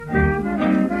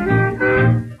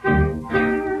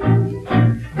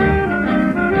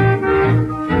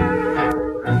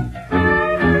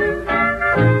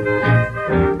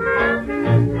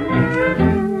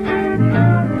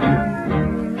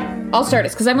I'll start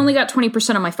us because I've only got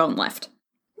 20% of my phone left.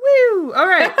 Woo! All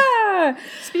right.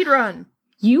 Speed run.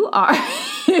 You are...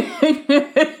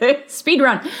 Speed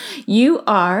run. You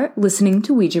are listening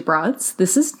to Ouija Broads.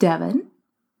 This is Devin.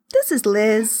 This is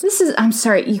Liz. I'm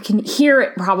sorry, you can hear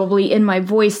it probably in my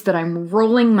voice that I'm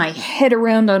rolling my head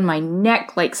around on my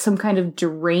neck like some kind of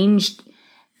deranged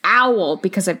owl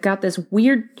because I've got this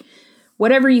weird,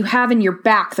 whatever you have in your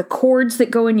back, the cords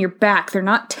that go in your back, they're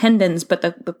not tendons, but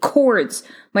the cords,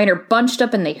 mine are bunched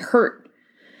up and they hurt.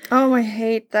 Oh, I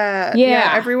hate that.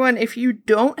 Yeah. Everyone, if you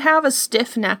don't have a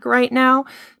stiff neck right now,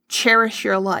 cherish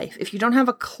your life. If you don't have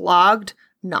a clogged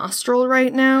nostril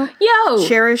right now,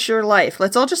 cherish your life.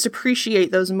 Let's all just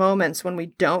appreciate those moments when we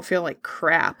don't feel like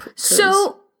crap.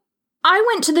 So I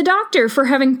went to the doctor for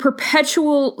having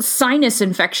perpetual sinus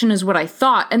infection is what I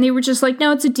thought. And they were just like,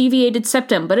 no, it's a deviated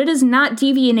septum, but it is not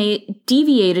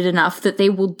deviated enough that they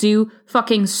will do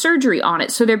fucking surgery on it.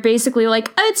 So they're basically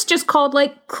like, it's just called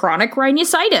like chronic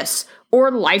rhinusitis or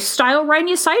lifestyle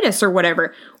rhinusitis or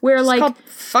whatever. Where it's called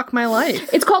fuck my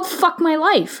life. It's called fuck my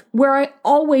life, where I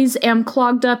always am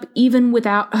clogged up even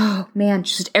without, oh man,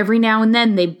 just every now and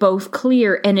then they both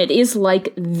clear. And it is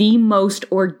like the most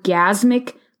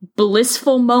orgasmic,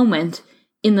 blissful moment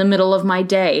in the middle of my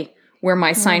day where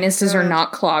my sinuses are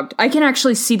not clogged. I can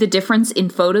actually see the difference in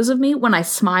photos of me when I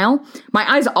smile. My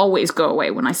eyes always go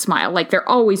away when I smile. Like they're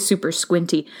always super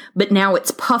squinty, but now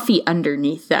it's puffy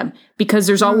underneath them because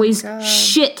there's always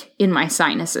shit in my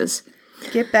sinuses.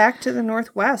 Get back to the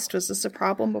Northwest. Was this a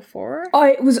problem before? Oh,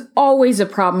 it was always a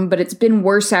problem, but it's been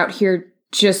worse out here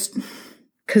just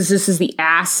because this is the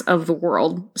ass of the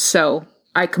world. So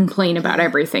I complain about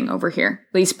everything over here.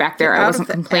 At least back there, I wasn't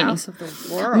complaining. Ass of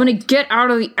the world. I'm going to get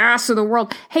out of the ass of the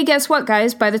world. Hey, guess what,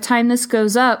 guys? By the time this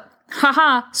goes up,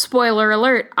 spoiler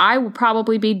alert, I will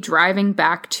probably be driving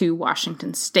back to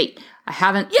Washington State. I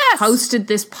haven't posted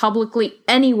this publicly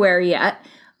anywhere yet.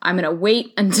 I'm going to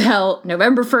wait until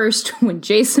November 1st when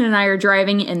Jason and I are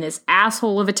driving and this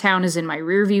asshole of a town is in my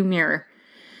rearview mirror.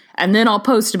 And then I'll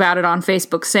post about it on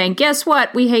Facebook saying, guess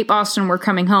what? We hate Boston. We're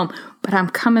coming home. But I'm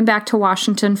coming back to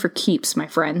Washington for keeps, my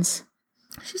friends.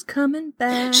 She's coming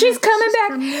back. She's coming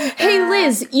back. Hey,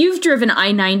 Liz, you've driven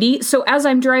I-90. So as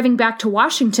I'm driving back to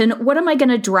Washington, what am I going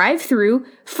to drive through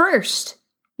first?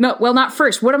 No, well, not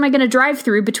first. What am I going to drive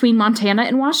through between Montana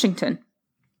and Washington?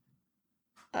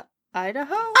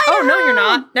 Idaho? Oh, no, you're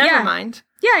not. Never mind.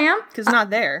 Yeah, I am. Because not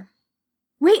there.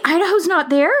 Wait, Idaho's not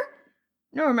there?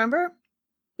 No, remember?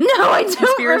 No, I don't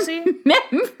Conspiracy?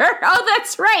 remember. Oh,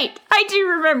 that's right. I do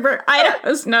remember.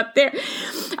 Idaho's not there.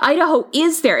 Idaho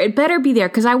is there. It better be there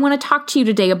because I want to talk to you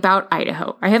today about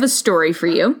Idaho. I have a story for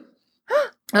you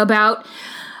about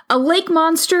a lake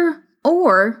monster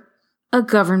or a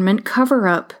government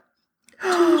cover-up.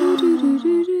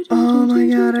 Oh my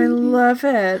god, I love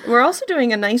it. We're also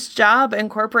doing a nice job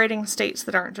incorporating states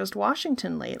that aren't just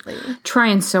Washington lately.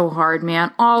 Trying so hard,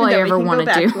 man. All I ever want to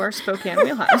do. We can go back to our Spokane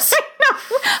wheelhouse.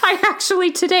 I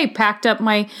actually today packed up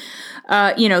my,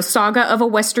 Saga of a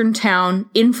Western Town,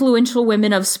 Influential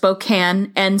Women of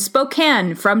Spokane, and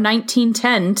Spokane from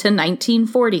 1910 to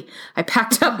 1940. I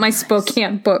packed up my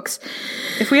Spokane books.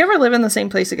 If we ever live in the same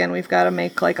place again, we've got to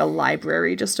make like a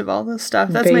library just of all this stuff.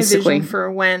 That's basically my vision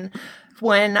for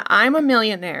when I'm a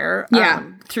millionaire,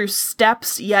 through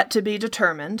steps yet to be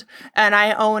determined, and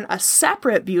I own a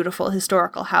separate beautiful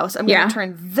historical house, I'm going to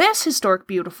turn this historic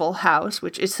beautiful house,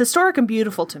 which is historic and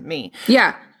beautiful to me,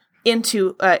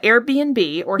 into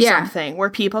Airbnb or something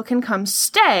where people can come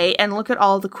stay and look at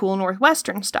all the cool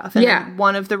Northwestern stuff. And then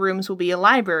one of the rooms will be a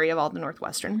library of all the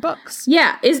Northwestern books.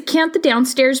 Yeah. Can't the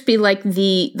downstairs be like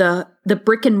the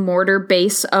brick and mortar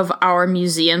base of our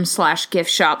museum / gift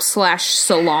shop /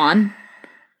 salon?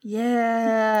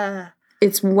 Yeah.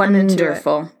 It's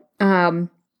wonderful.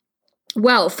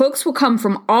 Well, folks will come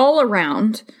from all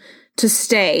around to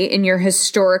stay in your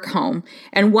historic home.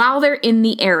 And while they're in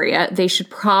the area, they should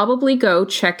probably go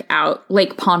check out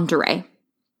Lake Pend Oreille.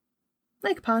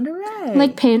 Lake Pend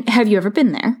Oreille. Have you ever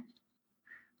been there?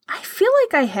 I feel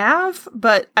like I have,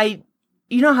 but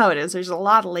you know how it is. There's a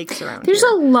lot of lakes around There's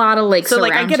here. a lot of lakes around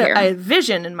here. So, like, I get a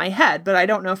vision in my head, but I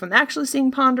don't know if I'm actually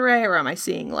seeing Pend Oreille, or am I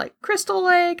seeing, like, Crystal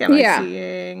Lake? Am I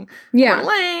seeing Coeur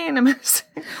d'Alene?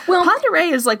 Well, Pend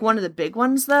Oreille is, like, one of the big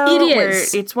ones, though. It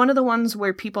is. It's one of the ones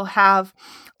where people have,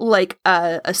 like,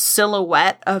 a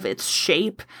silhouette of its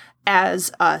shape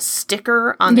as a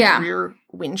sticker on the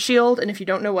windshield, and if you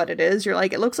don't know what it is, you're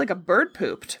like, it looks like a bird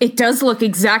pooped. It does look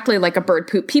exactly like a bird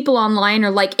poop. People online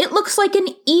are like, it looks like an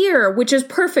ear, which is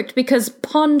perfect because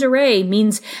pond d'oreille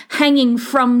means hanging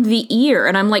from the ear.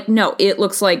 And I'm like, no, it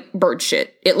looks like bird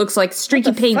shit. It looks like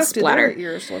streaky paint splatter. What do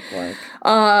their ears look like?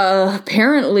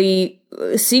 Apparently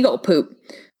seagull poop.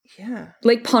 Yeah.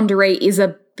 Lake Pend d'Oreille is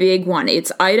a big one.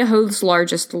 It's Idaho's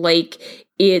largest lake.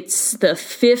 It's the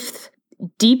 5th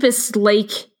deepest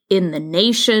lake in the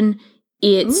nation.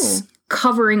 It's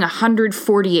covering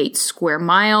 148 square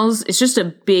miles. It's just a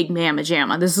big mamma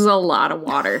jamma. This is a lot of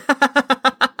water.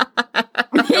 I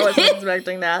wasn't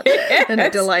expecting that. And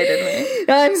it delighted me.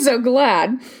 I'm so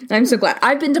glad.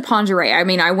 I've been to Pend d'Oreille. I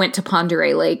mean, I went to Pend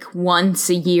d'Oreille like once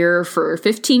a year for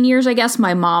 15 years, I guess.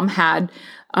 My mom had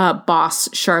boss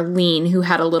Charlene, who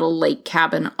had a little lake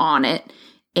cabin on it.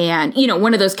 And, you know,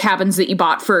 one of those cabins that you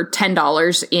bought for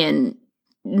 $10 in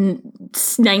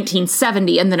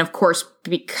 1970, and then of course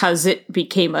because it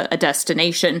became a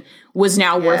destination was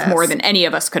now worth more than any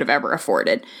of us could have ever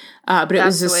afforded. But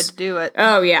that's it was the way to do it.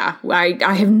 Oh yeah,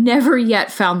 I have never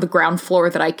yet found the ground floor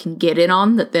that I can get in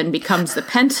on that then becomes the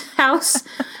penthouse,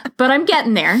 but I'm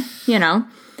getting there. You know,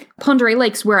 Pend d'Oreille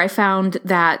Lake's where I found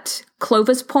that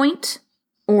Clovis Point,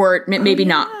 or maybe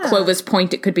not Clovis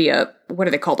Point. It could be what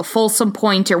are they called? A Folsom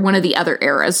Point or one of the other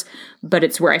eras, but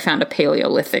it's where I found a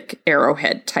Paleolithic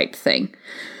arrowhead type thing.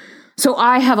 So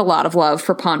I have a lot of love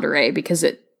for Pend d'Oreille because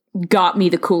it got me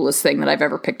the coolest thing that I've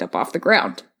ever picked up off the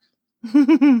ground.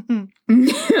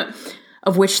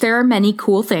 Of which there are many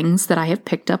cool things that I have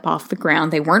picked up off the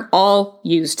ground. They weren't all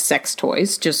used sex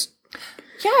toys, just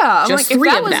like,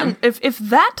 three of them. If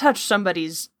that touched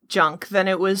somebody's junk, then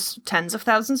it was tens of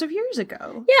thousands of years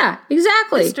ago. Yeah,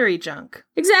 exactly. History junk.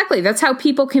 Exactly. That's how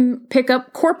people can pick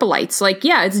up corpolites. Like,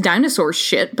 yeah, it's dinosaur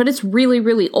shit, but it's really,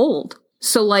 really old.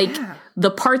 So, like,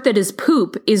 the part that is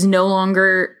poop is no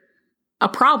longer a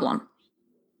problem.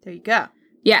 There you go.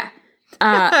 Yeah.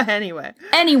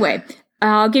 Anyway,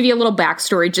 I'll give you a little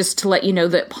backstory just to let you know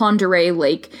that Pend d'Oreille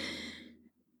Lake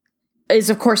is,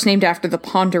 of course, named after the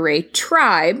Pend d'Oreille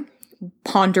tribe.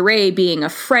 Pend d'Oreille being a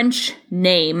French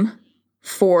name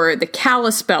for the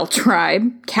Kalispel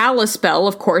tribe. Kalispel,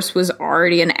 of course, was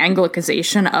already an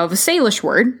Anglicization of a Salish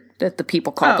word that the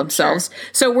people called themselves. Sure.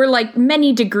 So we're like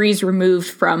many degrees removed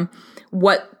from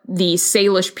what the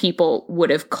Salish people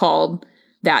would have called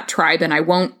that tribe, and I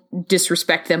won't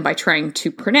disrespect them by trying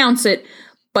to pronounce it,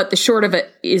 but the short of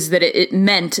it is that it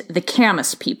meant the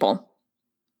Camas people.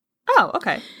 Oh,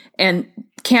 okay. And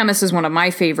Camas is one of my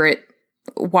favorite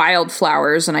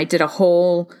wildflowers, and I did a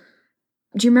whole...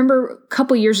 Do you remember a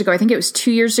couple years ago, I think it was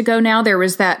 2 years ago now, there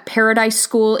was that Paradise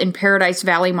School in Paradise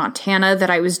Valley, Montana that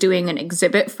I was doing an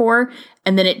exhibit for,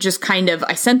 and then it just kind of...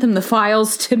 I sent them the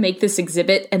files to make this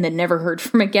exhibit and then never heard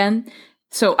from again.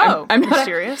 So I'm not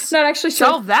serious. Not actually sure.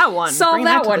 Solve that one. Solve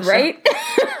that one, right?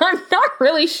 I'm not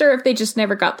really sure if they just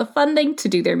never got the funding to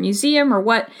do their museum or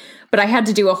what, but I had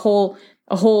to do a whole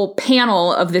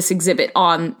panel of this exhibit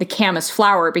on the Camas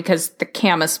flower because the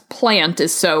Camas plant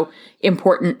is so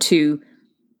important to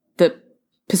the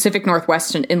Pacific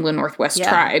Northwest and Inland Northwest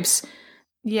tribes.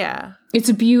 Yeah. It's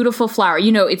a beautiful flower.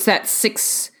 You know, it's that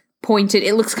six-pointed,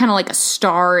 it looks kind of like a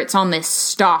star. It's on this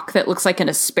stalk that looks like an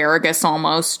asparagus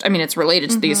almost. I mean, it's related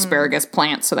to the asparagus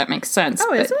plant, so that makes sense.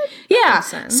 Oh, is it? Yeah,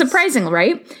 surprisingly,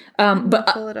 right? But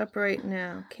pull it up right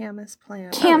now. Camas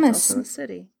plant. Camas. It's also a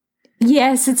city.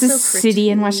 Yes, it's a city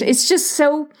in Washington. It's just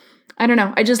so, I don't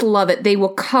know, I just love it. They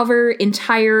will cover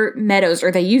entire meadows,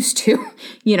 or they used to,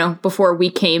 you know, before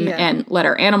we came and let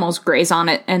our animals graze on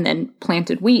it and then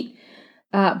planted wheat.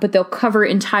 But they'll cover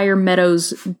entire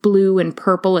meadows blue and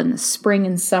purple in the spring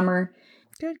and summer.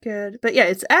 Good. But yeah,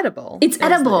 it's edible. It's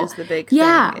edible. Is the big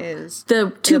thing. Is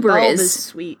the tuber the bulb is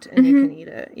sweet and you can eat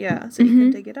it. Yeah, so you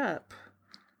can dig it up.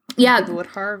 Yeah. People would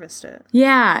harvest it.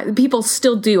 Yeah, people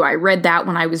still do. I read that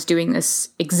when I was doing this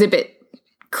exhibit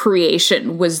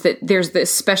creation, was that there's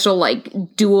this special,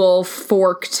 like, dual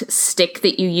forked stick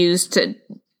that you use to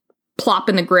plop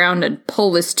in the ground and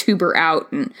pull this tuber out,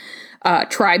 and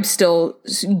tribes still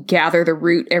gather the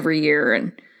root every year,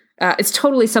 and it's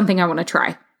totally something I want to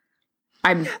try.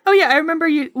 Oh yeah, I remember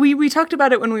we talked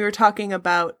about it when we were talking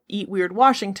about Eat Weird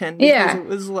Washington. Because it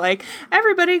was like,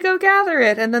 everybody go gather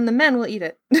it, and then the men will eat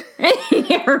it.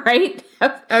 Yeah, right?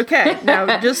 Okay,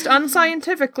 now just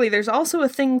unscientifically, there's also a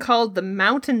thing called the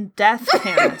Mountain Death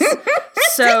Camas.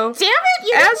 So, damn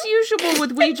it, as usual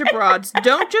with Ouija broads,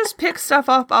 don't just pick stuff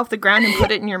up off the ground and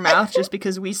put it in your mouth just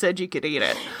because we said you could eat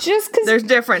it. There's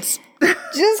difference.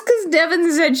 Just because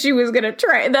Devin said she was going to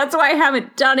try it. That's why I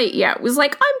haven't done it yet. It was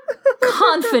like, I'm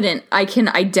confident I can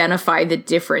identify the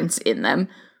difference in them.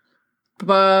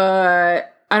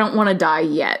 but I don't want to die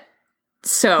yet.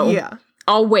 So yeah.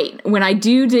 I'll wait. When I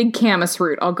do dig Camas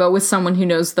root, I'll go with someone who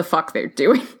knows the fuck they're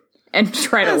doing and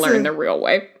try to learn the real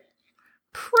way.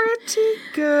 Pretty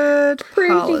good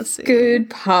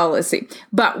policy.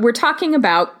 But we're talking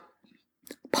about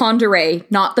Pend Oreille,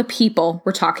 not the people.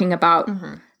 We're talking about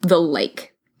the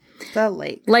lake. The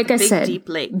lake. Like I said, deep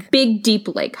lake. Big, deep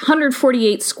lake.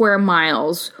 148 square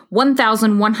miles,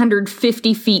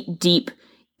 1,150 feet deep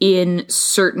in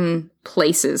certain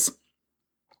places.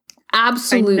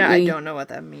 Absolutely. I don't know what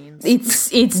that means. It's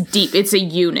deep. It's a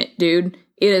unit, dude.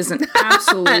 It is an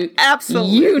absolute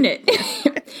unit.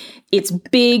 It's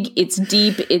big, it's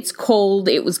deep, it's cold.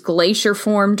 It was glacier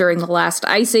formed during the last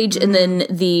ice age. And then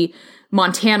the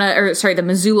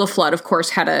Missoula flood, of course,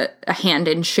 had a hand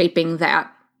in shaping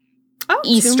that. Oh,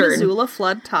 Eastern. 2 Missoula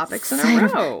flood topics in a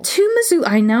row. 2 Missoula.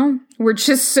 I know. We're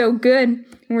just so good.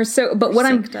 But what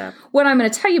I'm going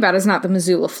to tell you about is not the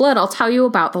Missoula flood. I'll tell you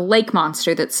about the lake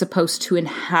monster that's supposed to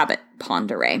inhabit Pend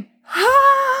Oreille.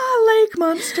 Lake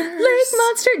monsters. Lake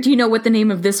monster. Do you know what the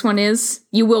name of this one is?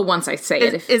 You will once I say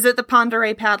it. Is it the Pend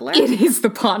Oreille Paddler? It is the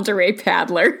Pend Oreille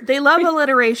Paddler. They love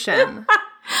alliteration.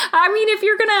 I mean, if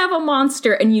you're going to have a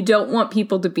monster and you don't want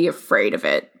people to be afraid of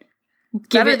it.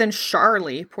 Better than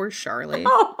Charlie. Poor Charlie.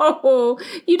 Oh,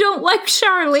 you don't like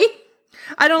Charlie?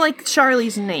 I don't like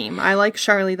Charlie's name. I like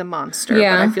Charlie the monster.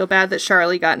 Yeah. But I feel bad that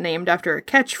Charlie got named after a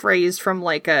catchphrase from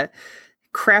like a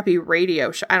crappy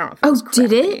radio show. I don't know if it was crappy.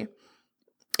 Did it?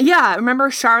 Yeah, remember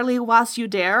Charlie Was You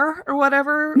Dare or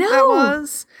whatever that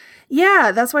was?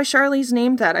 Yeah, that's why Charlie's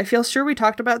named that. I feel sure we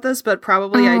talked about this, but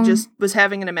probably I just was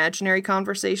having an imaginary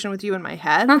conversation with you in my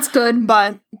head. That's good.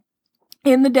 But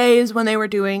in the days when they were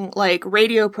doing, like,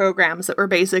 radio programs that were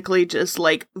basically just,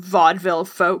 like, vaudeville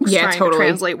folks trying to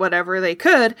translate whatever they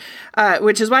could,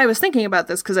 which is why I was thinking about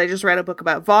this, because I just read a book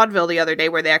about vaudeville the other day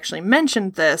where they actually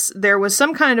mentioned this. There was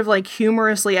some kind of, like,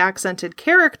 humorously accented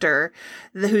character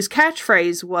whose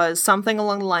catchphrase was something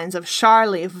along the lines of,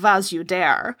 Charlie, was you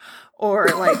dare? Or,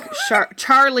 like,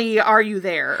 Charlie, are you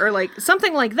there? Or, like,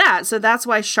 something like that. So that's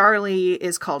why Charlie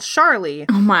is called Charlie.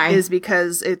 Oh, my. Is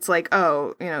because it's like,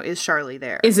 oh, is Charlie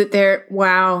there? Is it there?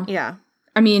 Wow. Yeah.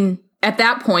 I mean, at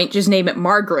that point, just name it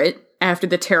Margaret after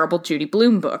the terrible Judy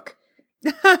Blume book.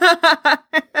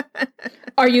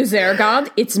 Are you there, God?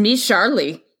 It's me,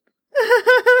 Charlie.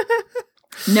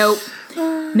 Nope.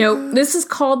 This is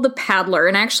called the Paddler.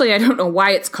 And actually, I don't know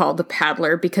why it's called the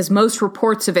Paddler, because most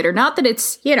reports of it are not that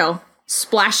it's,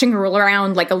 splashing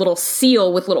around like a little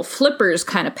seal with little flippers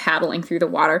kind of paddling through the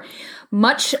water.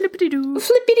 Flippity-doo.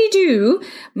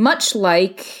 Much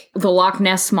like the Loch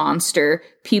Ness Monster,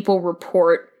 people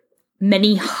report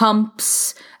many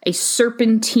humps, a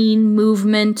serpentine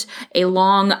movement, a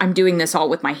long... I'm doing this all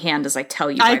with my hand as I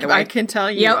tell you, by the way. I can tell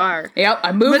you are. Yep,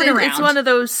 I'm moving around. It's one of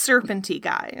those serpenty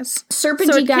guys. Serpenty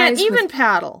so it guys. Can't even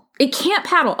paddle. It can't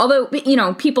paddle. Although,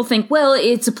 people think, well,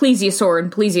 it's a plesiosaur,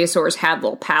 and plesiosaurs have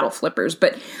little paddle flippers.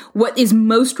 But what is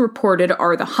most reported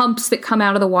are the humps that come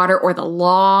out of the water, or the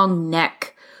long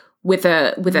neck with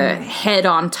a head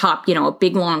on top, a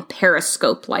big, long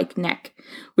periscope-like neck.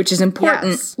 Which is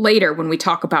important later when we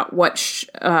talk about what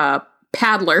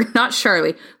paddler, not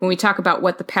Charlie, when we talk about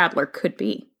what the paddler could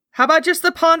be. How about just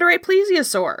the Pend Oreille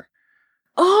plesiosaur?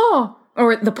 Oh,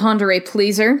 or the Pend Oreille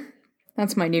pleaser.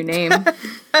 That's my new name.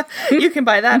 You can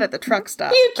buy that at the truck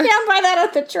stop. You can buy that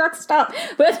at the truck stop.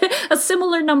 But a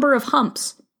similar number of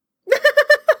humps.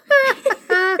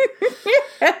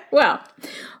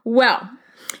 Well,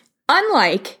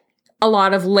 unlike a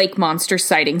lot of lake monster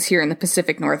sightings here in the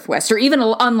Pacific Northwest, or even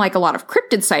unlike a lot of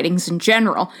cryptid sightings in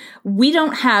general, we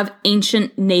don't have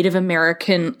ancient Native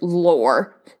American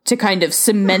lore to kind of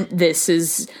cement this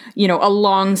as, a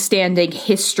long-standing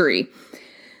history.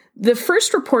 The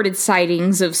first reported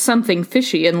sightings of something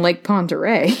fishy in Lake Pend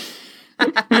Oreille.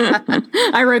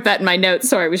 I wrote that in my notes,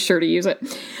 so I was sure to use it.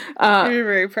 You're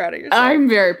very proud of yourself. I'm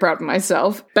very proud of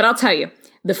myself. But I'll tell you,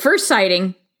 the first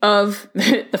sighting of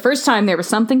the first time there was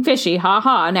something fishy,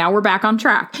 now we're back on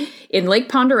track, in Lake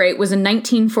Pend Oreille was in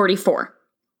 1944.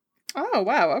 Oh,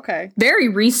 wow, okay. Very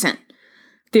recent.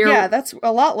 Yeah, that's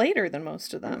a lot later than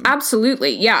most of them.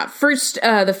 Absolutely, yeah.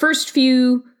 The first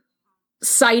few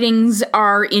sightings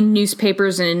are in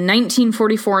newspapers in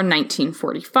 1944 and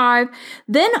 1945.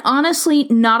 Then, honestly,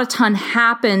 not a ton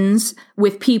happens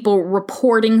with people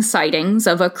reporting sightings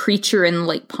of a creature in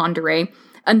Lake Pend Oreille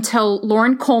until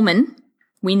Loren Coleman,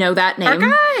 we know that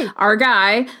name. Our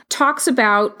guy talks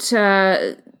about,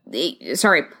 Loren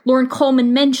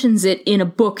Coleman mentions it in a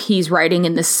book he's writing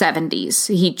in the 70s.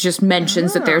 He just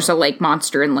mentions that there's a lake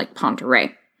monster in Lake Pend Oreille.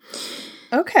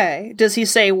 Okay. Does he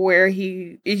say where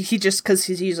he just, because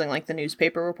he's using, like, the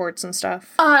newspaper reports and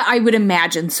stuff? I would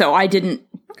imagine so. I didn't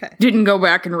go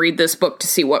back and read this book to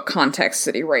see what context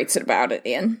that he writes about it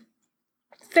in.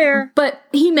 Fair. But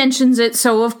he mentions it,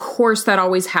 so of course that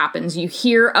always happens. You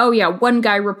hear, oh yeah, one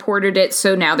guy reported it,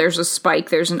 so now there's a spike,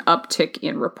 there's an uptick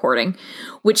in reporting,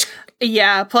 which...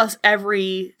 Yeah, plus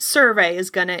every survey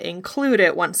is going to include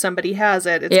it once somebody has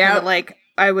it. It's kind of like,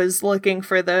 I was looking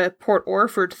for the Port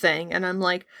Orford thing, and I'm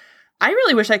like, I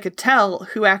really wish I could tell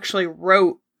who actually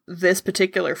wrote this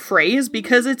particular phrase,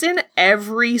 because it's in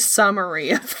every summary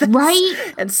of this.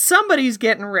 Right? And somebody's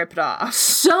getting ripped off.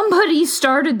 Somebody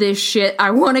started this shit.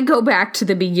 I want to go back to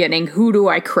the beginning. Who do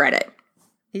I credit?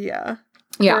 Yeah.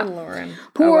 Yeah. Poor Lauren.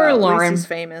 Poor Lauren. At least he's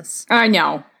famous. I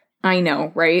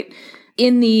know, right?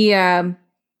 In the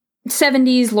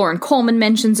 70s, Lauren Coleman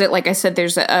mentions it. Like I said,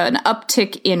 there's an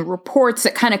uptick in reports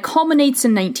that kind of culminates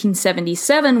in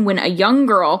 1977 when a young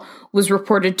girl was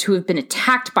reported to have been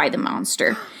attacked by the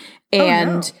monster.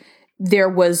 And there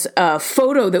was a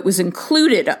photo that was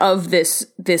included of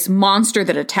this monster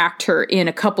that attacked her in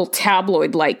a couple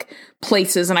tabloid-like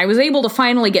places. And I was able to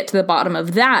finally get to the bottom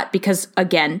of that because,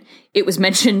 again, it was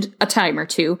mentioned a time or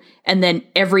two. And then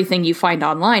everything you find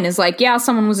online is like, yeah,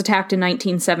 someone was attacked in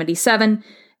 1977.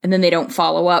 And then they don't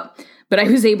follow up. But I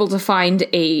was able to find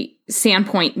a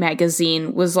Sandpoint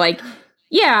magazine was like,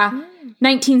 yeah,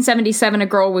 1977, a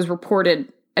girl was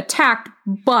reported attacked,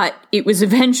 but it was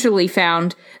eventually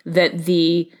found that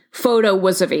the photo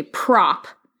was of a prop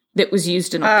that was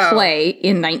used in a play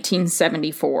in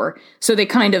 1974. So they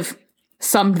kind of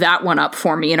summed that one up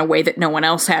for me in a way that no one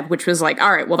else had, which was like,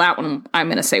 all right, well, that one I'm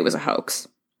going to say was a hoax.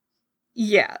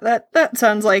 Yeah, that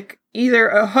sounds like either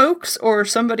a hoax or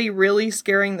somebody really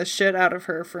scaring the shit out of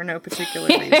her for no particular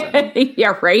reason.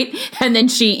 Yeah, right? And then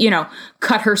she,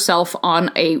 cut herself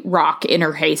on a rock in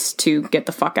her haste to get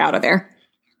the fuck out of there.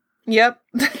 Yep.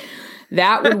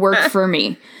 That would work for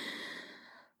me.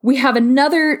 We have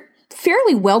another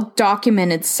fairly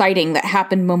well-documented sighting that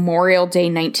happened Memorial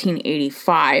Day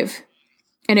 1985.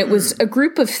 And it was a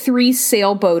group of 3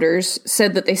 sailboaters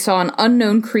said that they saw an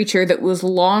unknown creature that was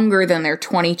longer than their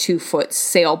 22-foot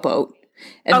sailboat.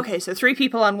 And okay, so 3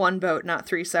 people on one boat, not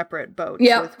 3 separate boats.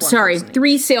 Yep, sorry,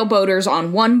 3 sailboaters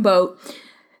on one boat.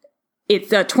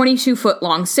 It's a 22-foot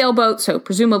long sailboat, so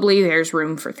presumably there's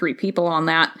room for 3 people on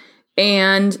that.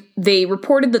 And they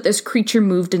reported that this creature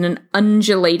moved in an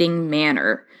undulating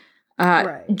manner.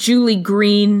 Julie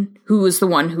Green, who was the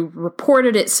one who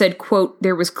reported it, said, quote,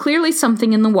 "There was clearly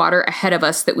something in the water ahead of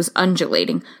us that was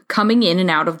undulating, coming in and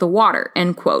out of the water,"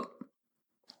 end quote.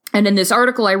 And in this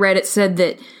article I read, it said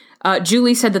that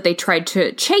Julie said that they tried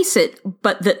to chase it,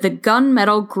 but that the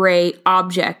gunmetal gray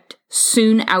object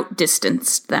soon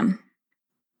outdistanced them.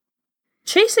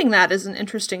 Chasing that is an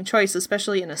interesting choice,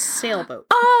 especially in a sailboat.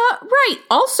 Right.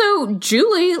 Also,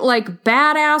 Julie, like,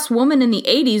 badass woman in the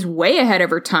 80s, way ahead of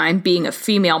her time, being a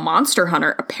female monster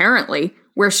hunter, apparently,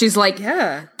 where she's like,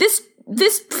 yeah,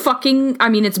 this fucking, I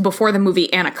mean, it's before the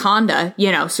movie Anaconda,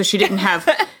 so she didn't have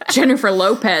Jennifer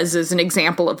Lopez as an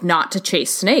example of not to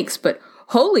chase snakes, but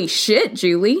holy shit,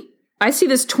 Julie. I see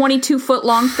this 22-foot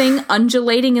long thing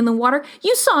undulating in the water.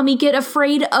 You saw me get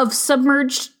afraid of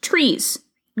submerged trees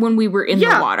when we were in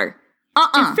the water.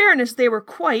 In fairness, they were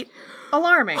quite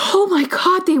alarming. Oh my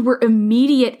god, they were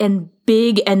immediate and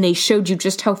big, and they showed you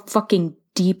just how fucking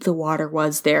deep the water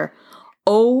was there.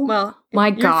 Oh, well,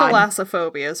 my god. Your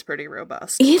thalassophobia is pretty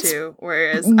robust, too.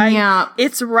 Whereas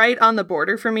it's right on the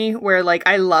border for me, where, like,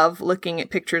 I love looking at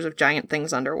pictures of giant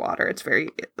things underwater. It's very,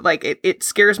 like, it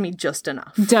scares me just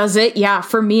enough. Does it? Yeah,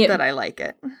 for me, that I like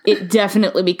it. It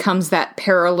definitely becomes that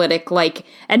paralytic, like,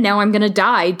 and now I'm gonna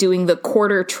die doing the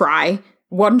quarter try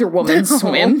Wonder Woman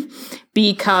swim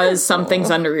because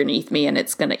something's underneath me and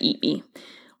it's gonna eat me.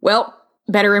 Well,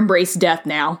 better embrace death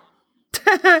now.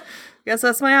 Guess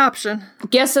that's my option.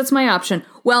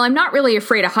 Well, I'm not really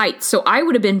afraid of heights, so I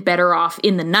would have been better off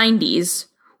in the 90s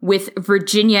with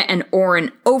Virginia and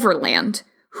Orrin Overland,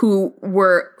 who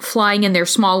were flying in their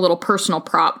small little personal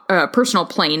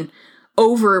plane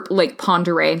over Lake Pend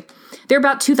Oreille. They're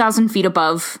about 2,000 feet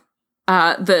above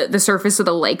the surface of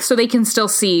the lake, so they can still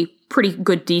see pretty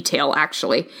good detail,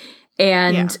 actually.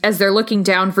 And as they're looking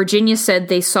down, Virginia said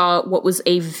they saw what was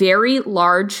a very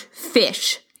large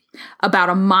fish about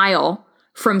a mile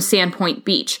from Sandpoint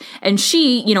Beach. And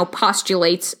she,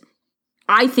 postulates,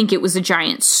 I think it was a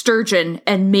giant sturgeon,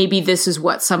 and maybe this is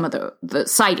what some of the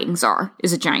sightings are,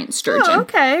 is a giant sturgeon. Oh,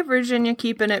 okay. Virginia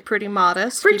keeping it pretty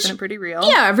modest, keeping it pretty real.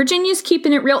 Yeah, Virginia's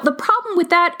keeping it real. The problem with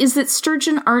that is that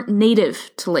sturgeon aren't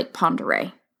native to Lake Pend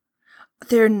Oreille.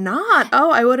 They're not.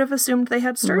 Oh, I would have assumed they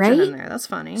had sturgeon in there. That's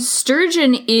funny.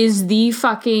 Sturgeon is the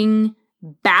fucking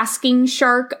basking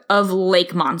shark of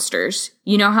lake monsters.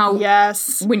 You know how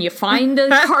when you find a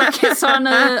carcass on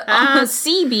a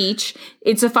sea beach,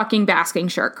 it's a fucking basking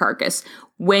shark carcass.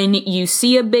 When you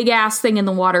see a big ass thing in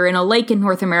the water in a lake in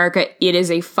North America, it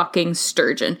is a fucking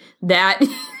sturgeon. That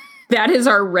is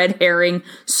our red herring,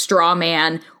 straw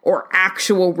man, or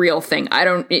actual real thing.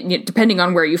 Depending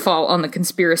on where you fall on the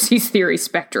conspiracy theory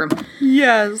spectrum.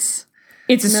 Yes.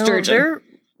 It's a sturgeon. They're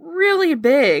really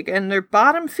big, and they're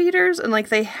bottom feeders, and like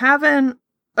they haven't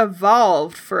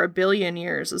evolved for 1 billion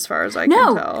years as far as I can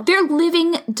tell. No, they're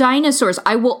living dinosaurs.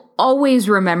 I will always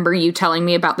remember you telling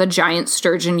me about the giant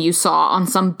sturgeon you saw on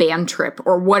some band trip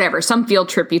or whatever, some field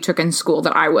trip you took in school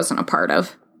that I wasn't a part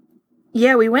of.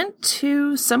 Yeah, we went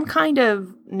to some kind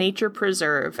of nature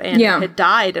preserve, and it had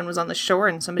died and was on the shore,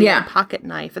 and somebody had a pocket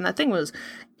knife, and that thing was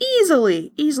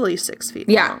easily 6 feet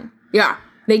long. Yeah,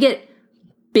 they get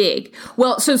big.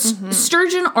 Well, so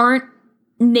sturgeon aren't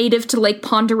native to Lake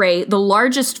Pend Oreille. The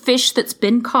largest fish that's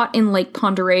been caught in Lake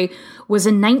Pend Oreille was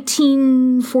in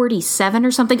 1947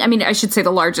 or something. I mean, I should say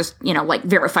the largest, like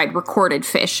verified recorded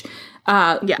fish.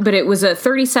 But it was a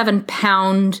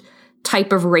 37-pound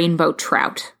type of rainbow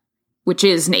trout, which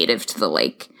is native to the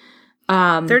lake.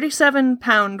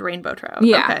 37-pound rainbow trout.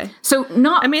 Yeah. Okay. So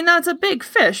that's a big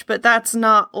fish, but that's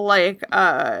not like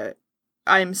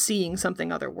I'm seeing something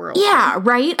otherworldly. Yeah,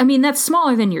 right? I mean, that's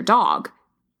smaller than your dog.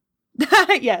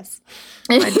 Yes.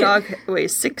 My dog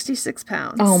weighs 66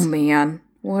 pounds. Oh, man.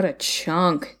 What a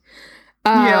chunk.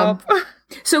 Yep.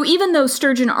 So even though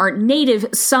sturgeon aren't native,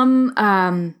 some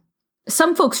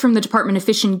folks from the Department of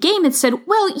Fish and Game had said,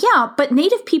 well, yeah, but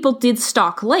native people did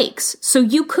stock lakes. So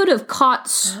you could have caught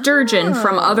sturgeon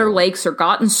from other lakes or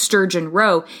gotten sturgeon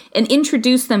roe and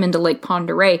introduced them into Lake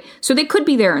Pend Oreille. So they could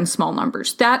be there in small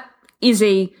numbers. That is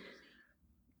a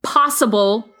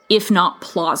possible, if not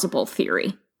plausible,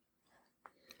 theory.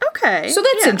 Okay. So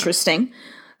that's interesting.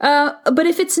 But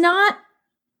if it's not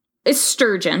a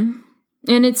sturgeon,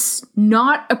 and it's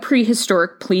not a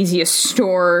prehistoric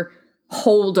plesiosaur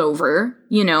holdover,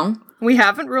 we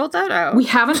haven't ruled that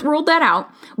out.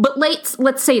 But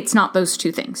let's say it's not those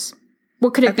two things.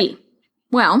 What could it be?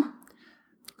 Well,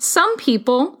 some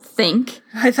people think...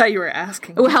 I thought you were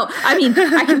asking. Well, I mean,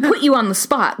 I can put you on the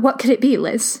spot. What could it be,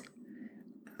 Liz?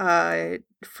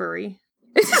 Furry.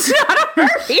 It's not a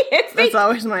furry. That's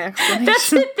always my explanation.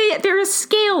 That's it. They're a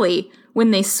scaly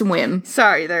when they swim.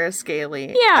 Sorry, they're a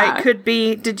scaly. Yeah. It could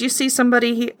be... Did you see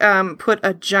somebody put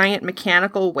a giant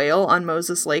mechanical whale on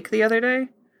Moses Lake the other day?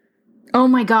 Oh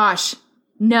my gosh.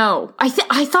 No. I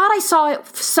thought I saw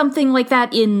something like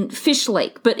that in Fish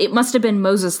Lake, but it must have been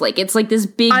Moses Lake. It's like this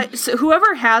big... so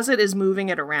whoever has it is moving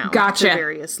it around to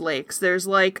various lakes. There's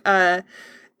like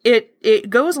It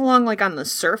goes along like on the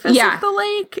surface of the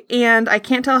lake, and I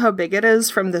can't tell how big it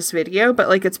is from this video, but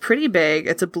like it's pretty big.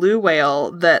 It's a blue whale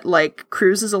that like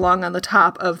cruises along on the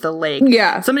top of the lake.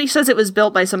 Yeah. Somebody says it was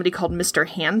built by somebody called Mr.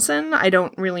 Hansen. I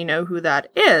don't really know who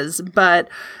that is, but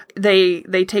they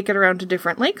take it around to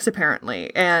different lakes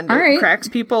apparently, and it cracks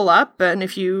people up, and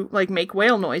if you like make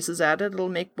whale noises at it, it'll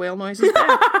make whale noises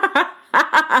back.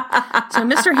 So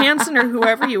Mr. Hansen or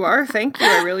whoever you are, thank you.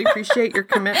 I really appreciate your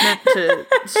commitment to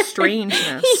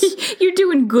strangeness. You're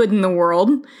doing good in the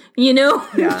world,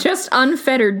 just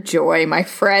unfettered joy, my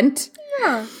friend.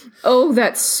 Yeah. Oh,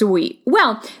 that's sweet.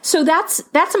 Well, so that's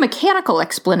a mechanical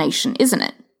explanation, isn't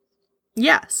it?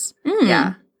 Yes.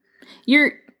 Yeah.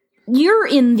 You're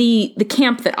in the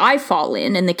camp that I fall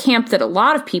in, and the camp that a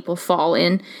lot of people fall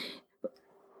in,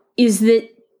 is that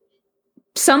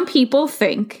some people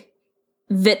think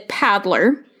that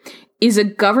Paddler is a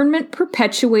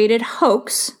government-perpetuated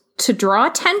hoax to draw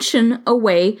attention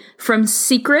away from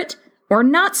secret or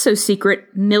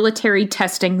not-so-secret military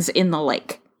testings in the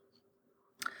lake.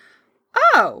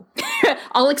 Oh.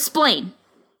 I'll explain.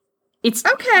 It's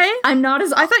okay. I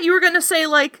thought you were going to say,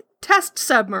 like, test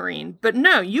submarine, but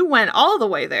no, you went all the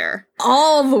way there.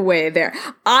 All the way there.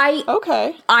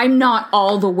 I'm not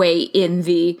all the way in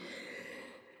the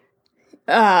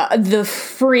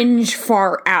fringe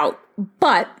far out,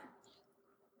 but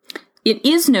it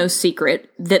is no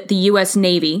secret that the U.S.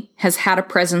 Navy has had a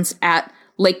presence at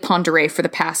Lake Pend Oreille for the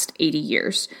past 80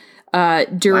 years.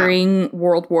 During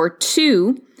World War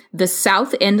II, the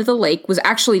south end of the lake was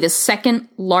actually the second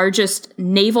largest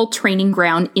naval training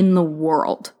ground in the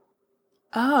world.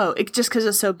 Oh, just because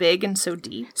it's so big and so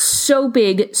deep? So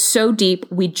big, so deep.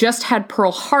 We just had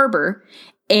Pearl Harbor,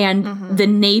 and the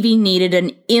Navy needed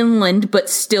an inland but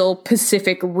still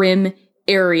Pacific Rim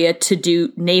area to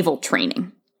do naval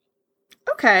training.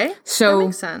 Okay. So that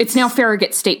makes sense. It's now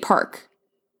Farragut State Park.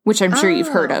 which I'm sure you've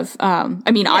heard of.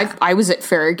 I was at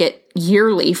Farragut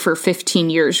yearly for 15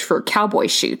 years for cowboy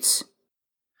shoots.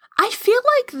 I feel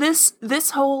like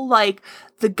this whole, like,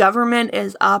 the government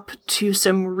is up to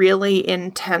some really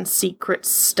intense secret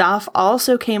stuff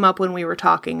also came up when we were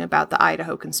talking about the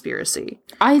Idaho conspiracy.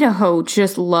 Idaho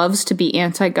just loves to be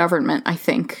anti-government, I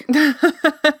think.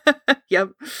 Yep.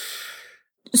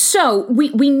 So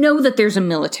we know that there's a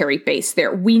military base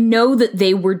there. We know that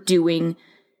they were doing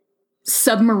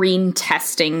submarine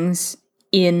testings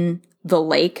in the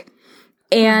lake.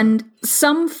 And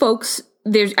some folks,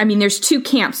 there's two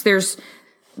camps. There's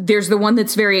the one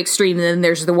that's very extreme, and then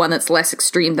there's the one that's less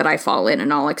extreme that I fall in,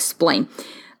 and I'll explain.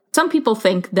 Some people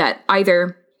think that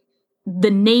either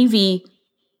the Navy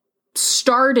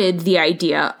started the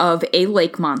idea of a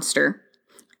lake monster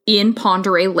in Pend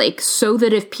Oreille Lake so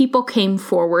that if people came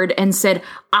forward and said,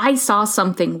 I saw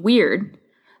something weird,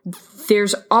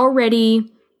 there's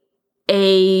already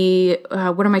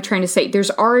what am I trying to say?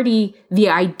 There's already the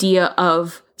idea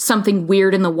of something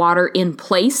weird in the water in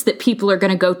place that people are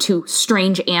going to go to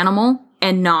strange animal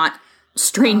and not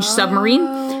strange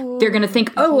submarine. They're going to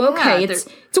think, okay,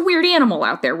 it's a weird animal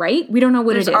out there, right? We don't know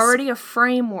what it is. There's already a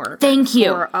framework. Thank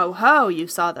you. For, you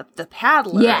saw the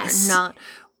paddler. Yes.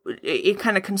 It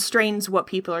kind of constrains what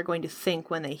people are going to think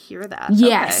when they hear that.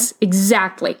 Yes,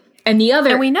 exactly. And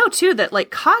we know, too, that,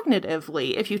 like,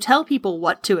 cognitively, if you tell people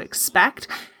what to expect,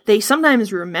 they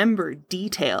sometimes remember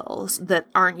details that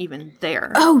aren't even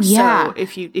there. Oh, yeah. So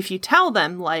if you tell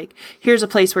them, like, here's a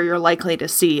place where you're likely to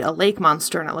see a lake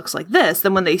monster and it looks like this,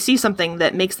 then when they see something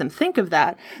that makes them think of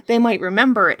that, they might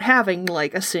remember it having,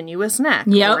 like, a sinuous neck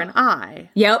or an eye.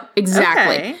 Yep,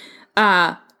 exactly.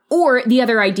 Okay. Or the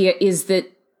other idea is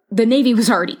that the Navy was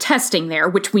already testing there,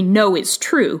 which we know is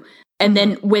true. And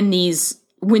then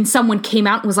when someone came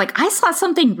out and was like, I saw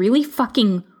something really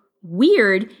fucking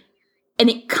weird, and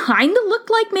it kind of looked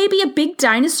like maybe a big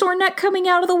dinosaur neck coming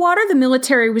out of the water, the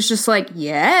military was just like,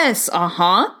 yes,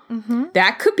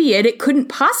 that could be it. It couldn't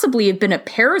possibly have been a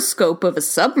periscope of a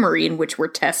submarine, which we're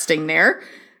testing there.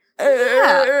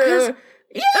 That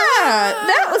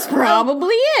was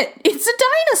probably it. It's a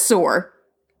dinosaur.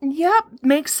 Yep,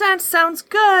 makes sense. Sounds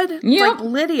good. Yep. Like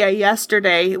Lydia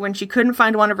yesterday, when she couldn't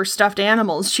find one of her stuffed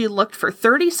animals, she looked for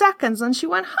 30 seconds and she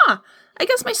went, I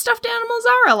guess my stuffed animals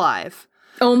are alive.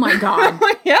 Oh my God.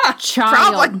 Yeah, child.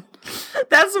 Probably.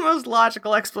 That's the most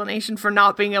logical explanation for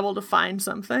not being able to find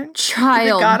something. Child. They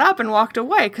got up and walked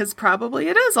away because probably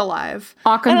it is alive.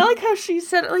 And I like how she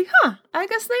said, like, I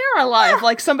guess they are alive. Yeah.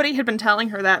 Like somebody had been telling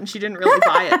her that and she didn't really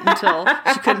buy it until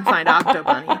she couldn't find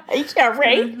Octobunny. Yeah,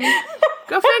 right?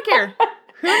 Go figure.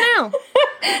 Who knew?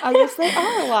 I guess they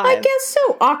are alive. I guess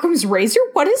so. Occam's razor?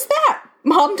 What is that?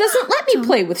 Mom doesn't let me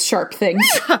play with sharp things.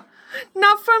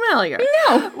 Not familiar.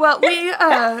 No. Well,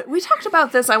 we talked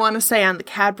about this, I want to say, on the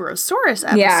Cadborosaurus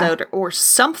episode or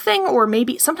something, or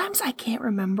maybe sometimes I can't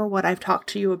remember what I've talked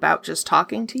to you about just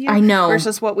talking to you. I know.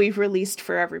 Versus what we've released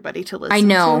for everybody to listen to. I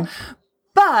know.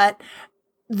 But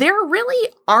there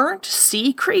really aren't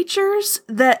sea creatures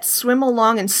that swim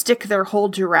along and stick their whole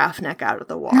giraffe neck out of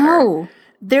the water. No.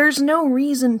 There's no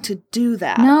reason to do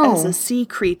that as a sea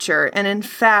creature. And in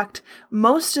fact,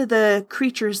 most of the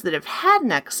creatures that have had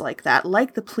necks like that,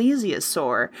 like the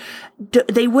plesiosaur,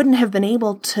 they wouldn't have been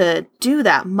able to do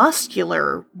that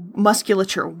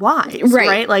musculature-wise,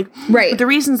 right? Like, the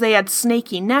reasons they had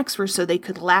snaky necks were so they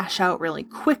could lash out really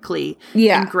quickly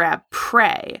and grab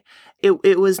prey.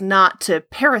 It was not to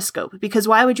periscope, because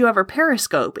why would you ever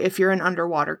periscope if you're an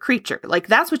underwater creature? Like,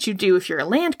 that's what you do if you're a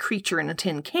land creature in a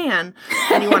tin can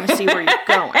and you want to see where you're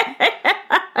going.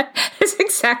 That's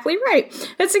exactly right.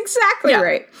 That's exactly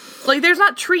right. Like, there's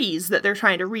not trees that they're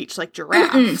trying to reach like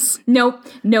giraffes. Nope.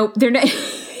 They're not.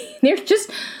 They're just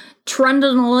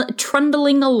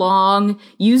trundling along,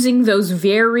 using those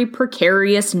very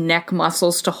precarious neck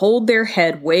muscles to hold their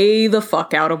head way the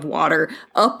fuck out of water,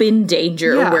 up in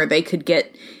danger where they could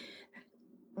get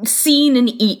seen and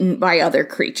eaten by other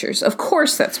creatures. Of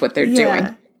course that's what they're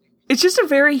doing. It's just a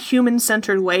very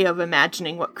human-centered way of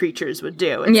imagining what creatures would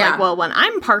do. It's like, well, when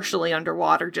I'm partially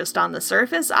underwater just on the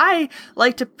surface, I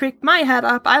like to pick my head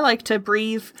up. I like to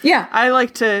breathe. Yeah. I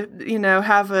like to,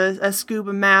 have a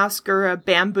scuba mask or a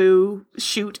bamboo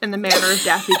shoot in the manner of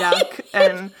Daffy Duck.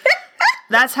 And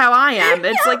that's how I am.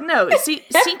 It's like, no,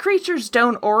 sea creatures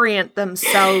don't orient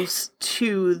themselves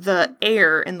to the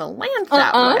air and the land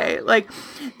that way. Like,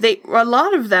 a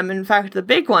lot of them, in fact, the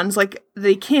big ones, like,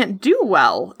 they can't do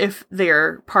well if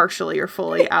they're partially or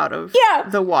fully out of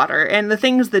the water. And the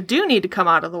things that do need to come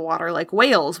out of the water, like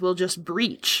whales, will just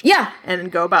breach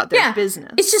and go about their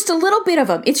business. It's just a little bit of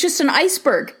them. It's just an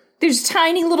iceberg. There's a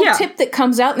tiny little tip that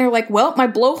comes out, and they're like, well, my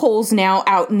blowhole's now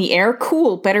out in the air.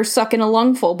 Cool, better suck in a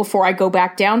lungful before I go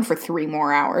back down for 3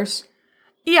 more hours.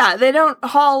 Yeah, they don't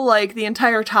haul, like, the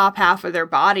entire top half of their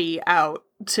body out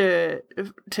to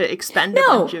expend a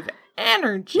bunch of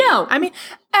energy. No. I mean,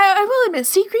 I will admit,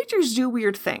 sea creatures do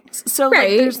weird things. So,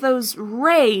 like, there's those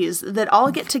rays that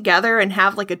all get together and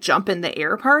have, like, a jump in the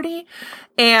air party.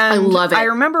 And I love it. I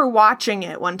remember watching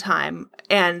it one time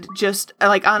and just,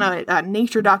 like, on a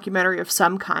nature documentary of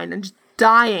some kind and just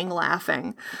dying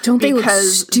laughing. Don't they look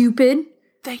stupid?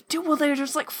 They do. Well, they're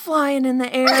just, like, flying in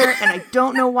the air, and I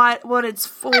don't know what it's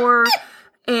for.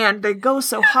 And they go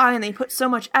so high, and they put so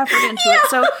much effort into it.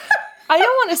 So I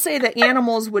don't want to say that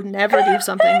animals would never do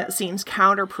something that seems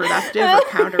counterproductive or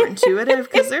counterintuitive,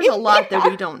 because there's a lot that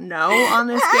we don't know on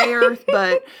this gay earth.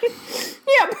 But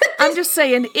I'm just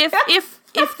saying,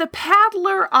 if the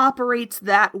paddler operates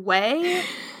that way,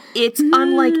 it's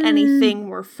unlike anything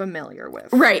we're familiar with.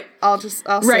 Right. I'll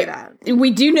say that.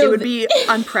 We do know it would be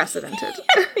unprecedented.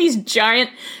 These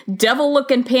giant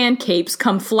devil-looking pancakes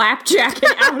come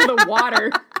flapjacking out of the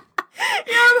water.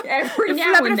 Every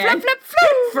now and then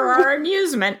for our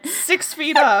amusement. 6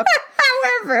 feet up.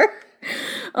 However.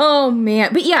 Oh,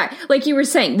 man. But yeah, like you were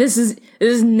saying, this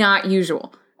is not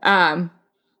usual. But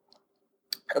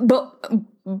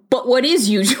what is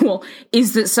usual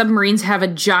is that submarines have a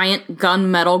giant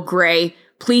gunmetal gray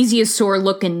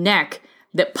plesiosaur-looking neck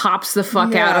that pops the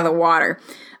fuck out of the water.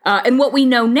 And what we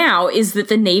know now is that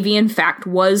the Navy, in fact,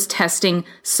 was testing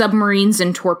submarines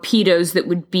and torpedoes that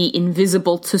would be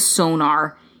invisible to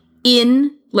sonar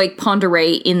in Lake Pend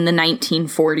Oreille in the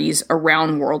 1940s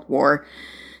around World War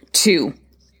II.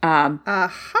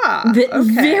 That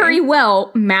very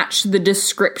well matched the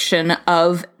description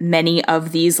of many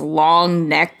of these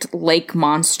long-necked lake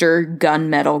monster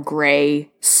gunmetal gray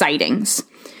sightings.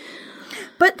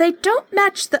 But they don't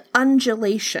match the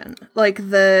undulation. Like,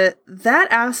 that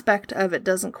aspect of it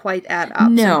doesn't quite add up.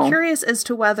 No. So I'm curious as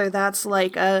to whether that's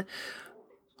like are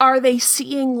they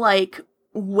seeing, like,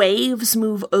 waves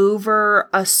move over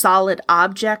a solid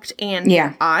object and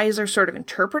their eyes are sort of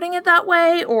interpreting it that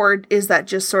way? Or is that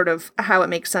just sort of how it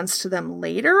makes sense to them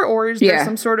later? Or is there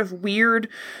some sort of weird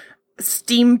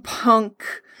steampunk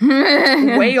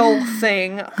whale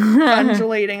thing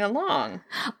undulating along?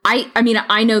 I mean,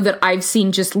 I know that I've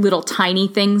seen just little tiny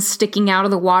things sticking out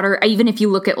of the water. Even if you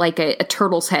look at like a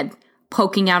turtle's head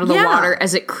poking out of the water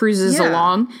as it cruises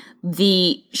along,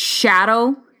 the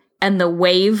shadow and the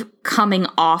wave coming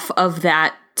off of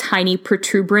that tiny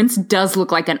protuberance does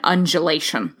look like an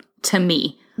undulation to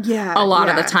me. A lot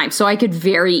of the time. So I could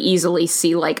very easily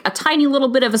see like a tiny little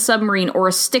bit of a submarine or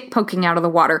a stick poking out of the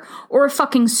water or a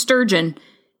fucking sturgeon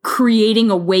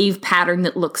creating a wave pattern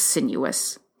that looks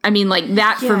sinuous. I mean, like,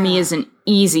 that for me is an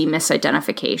easy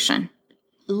misidentification.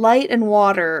 Light and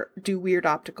water do weird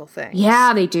optical things.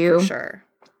 Yeah, they do. For sure.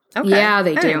 Okay. Yeah,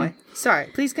 they do. Sorry,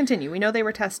 please continue. We know they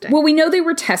were testing. Well, we know they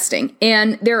were testing,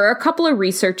 and there are a couple of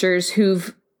researchers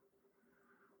who've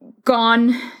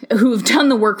done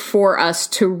the work for us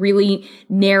to really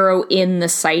narrow in the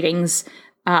sightings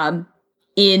what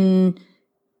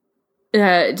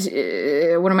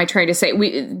am I trying to say?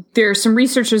 There are some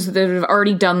researchers that have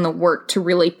already done the work to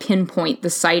really pinpoint the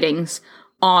sightings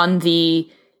on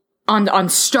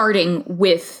starting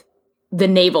with the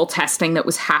naval testing that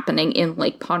was happening in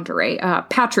Lake Pend Oreille.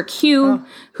 Patrick Hugh,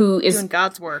 who is doing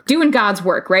God's work. Doing God's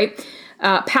work, right?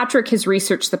 Patrick has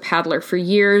researched the paddler for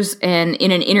years, and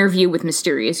in an interview with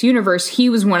Mysterious Universe, he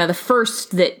was one of the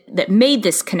first that made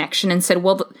this connection and said,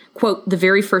 well, quote, the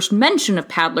very first mention of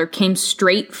paddler came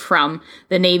straight from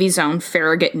the Navy's own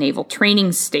Farragut Naval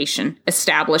Training Station,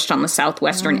 established on the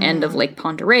southwestern end of Lake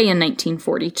Pend Oreille in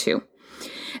 1942.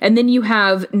 And then you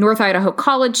have North Idaho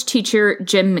College teacher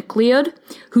Jim McLeod,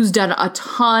 who's done a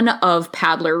ton of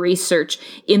paddler research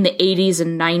in the 80s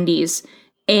and 90s.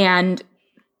 And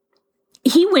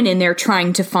he went in there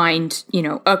trying to find,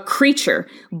 a creature,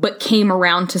 but came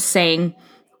around to saying,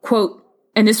 quote,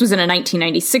 and this was in a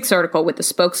 1996 article with the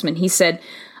spokesman, he said,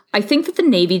 I think that the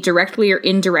Navy directly or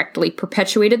indirectly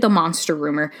perpetuated the monster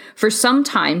rumor for some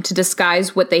time to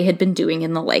disguise what they had been doing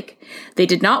in the lake. They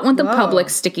did not want the public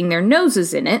sticking their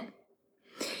noses in it,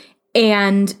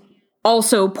 and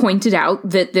also pointed out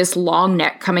that this long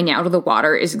neck coming out of the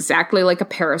water is exactly like a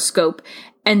periscope,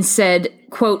 and said,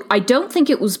 quote, I don't think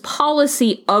it was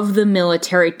policy of the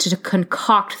military to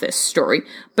concoct this story,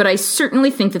 but I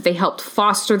certainly think that they helped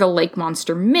foster the lake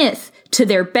monster myth to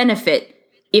their benefit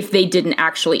if they didn't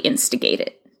actually instigate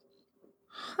it.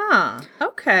 Huh.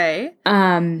 Okay.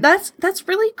 That's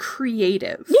really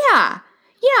creative. Yeah.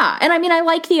 Yeah. And I mean, I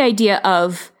like the idea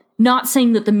of not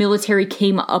saying that the military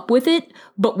came up with it,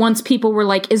 but once people were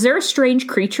like, is there a strange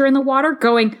creature in the water?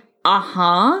 Going,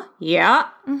 yeah,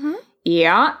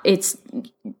 yeah, it's,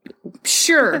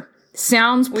 sure,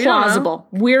 sounds plausible.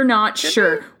 We're not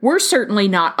sure. We're certainly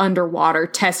not underwater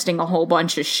testing a whole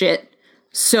bunch of shit,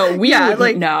 so we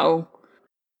wouldn't know.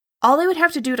 All they would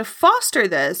have to do to foster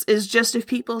this is just if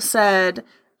people said,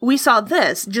 we saw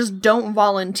this, just don't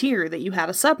volunteer that you had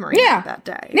a submarine that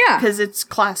day. Yeah. Because it's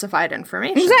classified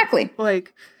information. Exactly.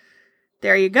 Like,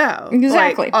 there you go.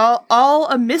 Exactly. Like, all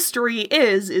a mystery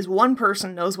is one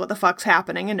person knows what the fuck's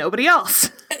happening and nobody else.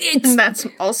 And that's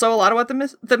also a lot of what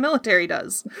the military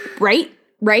does. Right?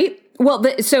 Well,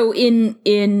 so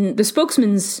in the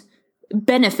spokesman's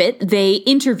benefit, they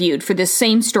interviewed for this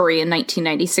same story in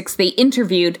 1996. They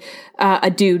interviewed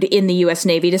a dude in the U.S.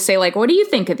 Navy to say, like, what do you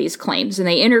think of these claims? And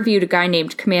they interviewed a guy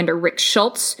named Commander Rick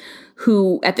Schultz,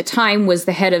 who at the time was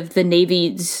the head of the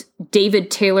Navy's David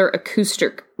Taylor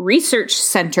Acoustic Research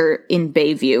Center in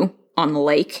Bayview on the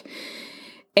lake.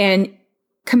 And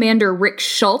Commander Rick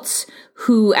Schultz,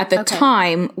 who at the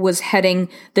time was heading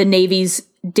the Navy's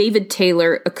David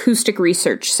Taylor Acoustic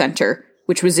Research Center,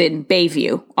 which was in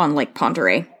Bayview on Lake Pend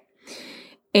Oreille.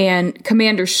 And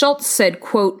Commander Schultz said,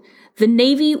 quote, the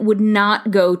Navy would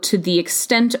not go to the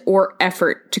extent or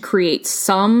effort to create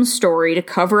some story to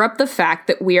cover up the fact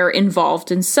that we are involved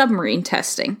in submarine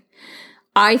testing.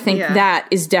 I think that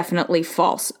is definitely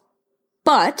false.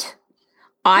 But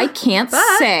I can't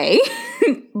say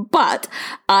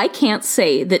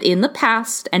that in the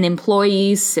past an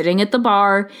employee sitting at the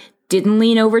bar didn't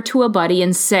lean over to a buddy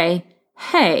and say,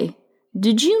 hey,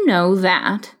 did you know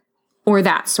that? Or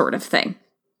that sort of thing.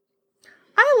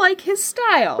 I like his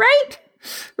style. Right?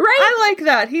 I like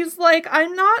that. He's like,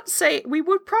 I'm not saying, we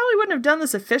probably wouldn't have done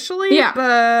this officially,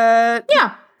 but...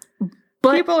 Yeah.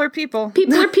 But people are people.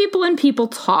 People are people and people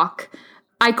talk.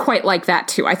 I quite like that,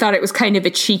 too. I thought it was kind of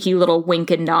a cheeky little wink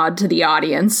and nod to the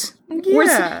audience.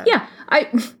 Yeah.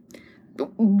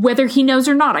 Whether he knows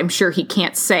or not, I'm sure he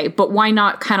can't say, but why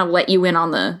not kind of let you in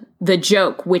on the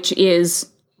joke, which is...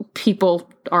 people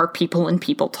are people and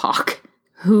people talk.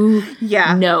 Who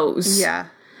knows? Yeah.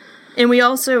 And we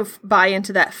also buy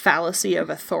into that fallacy of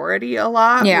authority a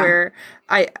lot, where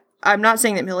I'm not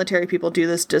saying that military people do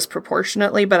this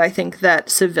disproportionately, but I think that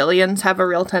civilians have a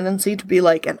real tendency to be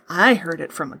like, and I heard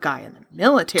it from a guy in the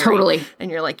military. Totally. And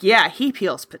you're like, yeah, he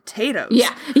peels potatoes.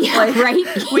 Yeah, like,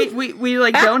 right? we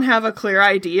like don't have a clear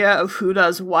idea of who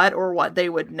does what or what they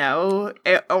would know.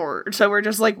 So we're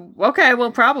just like, okay,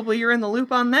 well, probably you're in the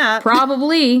loop on that.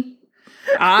 Probably.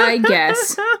 I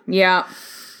guess. Yeah.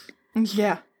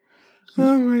 Yeah.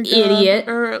 Oh my God. Idiot.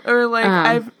 Or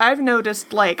like I've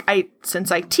noticed, like, since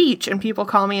I teach and people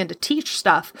call me in to teach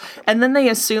stuff, and then they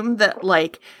assume that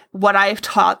like what I've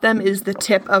taught them is the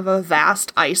tip of a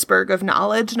vast iceberg of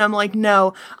knowledge, and I'm like,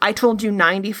 no, I told you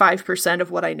 95%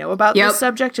 of what I know about this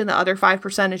subject, and the other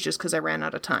 5% is just because I ran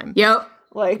out of time. Yep.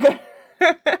 Like,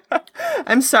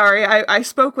 I'm sorry, I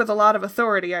spoke with a lot of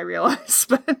authority, I realize,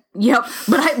 but... Yep,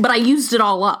 but I used it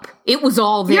all up. It was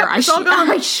all there. Yep, I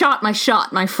shot my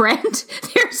shot, my friend.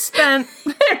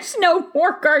 There's no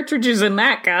more cartridges in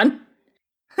that gun.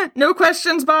 No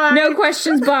questions, bye. No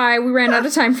questions, bye. We ran out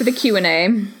of time for the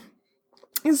Q&A.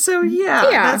 So,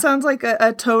 that sounds like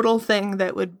a total thing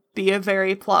that would be a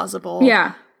very plausible...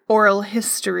 oral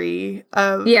history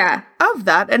of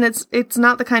that, and it's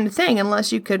not the kind of thing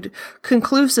unless you could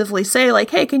conclusively say, like,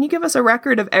 hey, can you give us a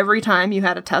record of every time you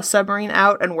had a test submarine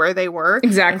out and where they were,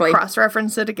 exactly, and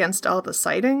cross-reference it against all the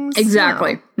sightings?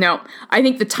 Exactly. No, I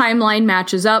think the timeline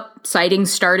matches up.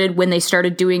 Sightings started when they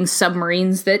started doing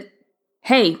submarines that,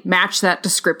 hey, match that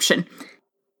description.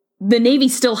 The Navy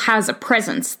still has a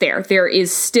presence there. There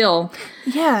is still...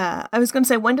 Yeah, I was going to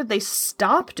say, when did they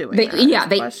stop doing that? Yeah,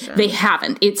 they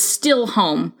haven't. It's still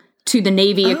home to the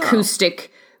Navy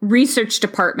Acoustic Research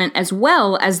Department, as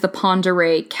well as the Pend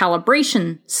Oreille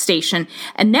Calibration Station.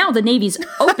 And now the Navy's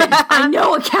open. I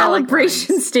know, a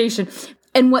calibration station.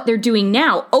 And what they're doing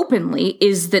now, openly,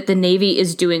 is that the Navy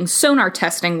is doing sonar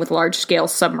testing with large-scale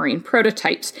submarine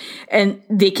prototypes. And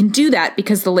they can do that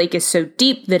because the lake is so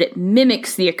deep that it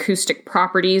mimics the acoustic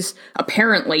properties,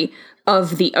 apparently,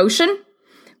 of the ocean.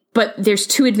 But there's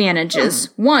two advantages.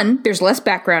 One, there's less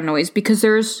background noise because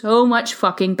there is so much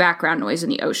fucking background noise in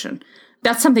the ocean.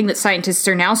 That's something that scientists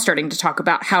are now starting to talk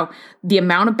about, how the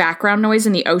amount of background noise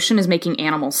in the ocean is making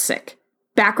animals sick.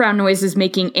 Background noise is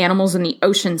making animals in the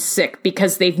ocean sick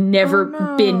because they've never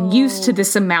been used to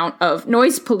this amount of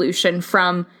noise pollution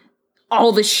from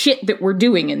all the shit that we're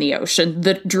doing in the ocean.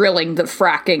 The drilling, the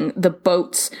fracking, the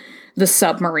boats, the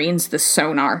submarines, the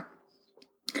sonar.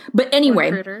 But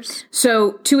anyway,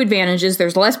 so 2 advantages.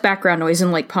 There's less background noise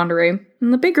in Lake Pend Oreille.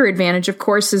 And the bigger advantage, of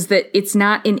course, is that it's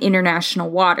not in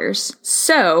international waters.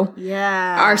 So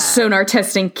our sonar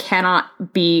testing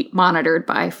cannot be monitored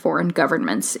by foreign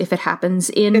governments if it happens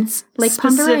in Lake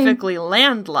Pend Oreille. Specifically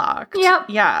landlocked. Yep.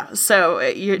 Yeah.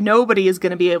 So nobody is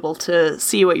going to be able to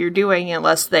see what you're doing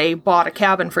unless they bought a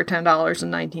cabin for $10 in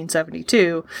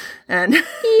 1972 and,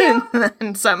 and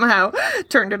then somehow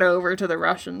turned it over to the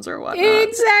Russians or whatnot.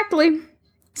 Exactly.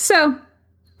 So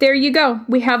there you go.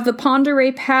 We have the Pend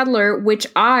Oreille paddler, which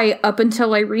I, up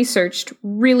until I researched,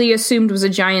 really assumed was a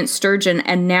giant sturgeon,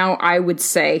 and now I would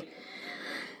say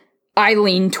I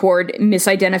lean toward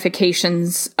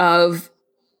misidentifications of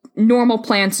normal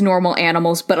plants, normal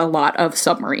animals, but a lot of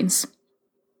submarines.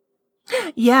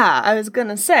 Yeah, I was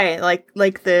gonna say,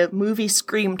 like the movie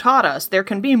Scream taught us, there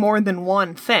can be more than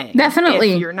one thing.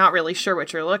 Definitely. If you're not really sure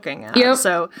what you're looking at. Yep.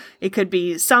 So it could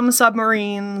be some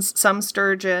submarines, some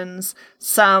sturgeons,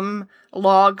 some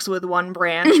logs with one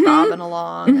branch bobbing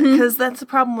along. Because that's the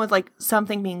problem with like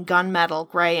something being gunmetal,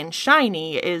 gray, and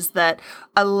shiny is that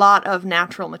a lot of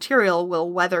natural material will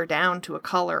weather down to a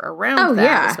color around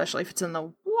that, especially if it's in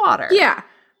the water. Yeah,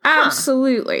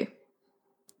 absolutely.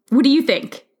 What do you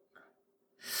think?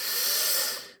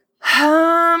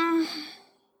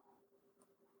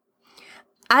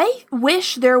 I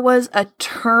wish there was a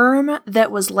term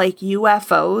that was like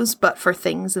UFOs, but for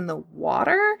things in the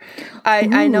water.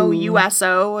 I know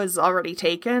USO is already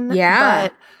taken.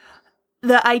 But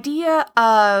the idea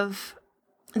of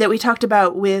that we talked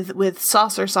about with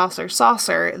saucer,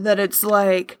 that it's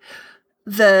like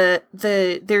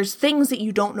there's things that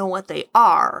you don't know what they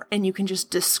are, and you can just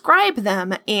describe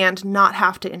them and not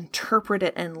have to interpret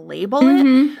it and label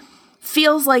it.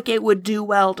 Feels like it would do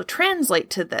well to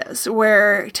translate to this,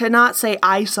 where to not say,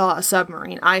 I saw a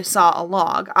submarine, I saw a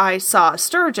log, I saw a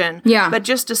sturgeon, but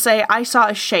just to say, I saw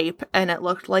a shape and it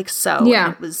looked like so,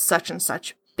 and it was such and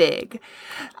such big.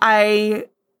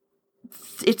 It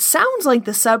sounds like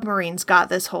the submarines got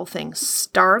this whole thing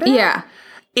started. Yeah.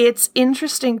 It's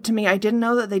interesting to me. I didn't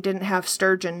know that they didn't have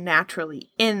sturgeon naturally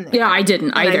in there. Yeah, I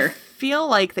didn't either. I feel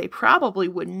like they probably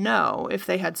would know if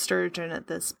they had sturgeon at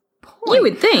this point. You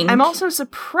would think. I'm also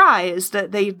surprised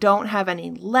that they don't have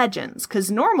any legends, because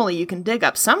normally you can dig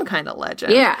up some kind of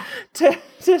legend. Yeah. To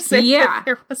say that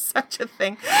there was such a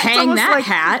thing. Hang that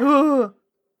hat. Ooh,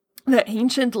 the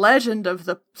ancient legend of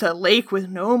the lake with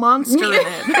no monster in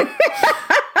it.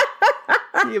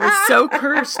 It was so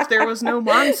cursed there was no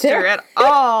monster at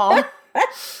all.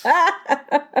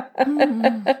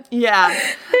 Yeah.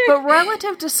 But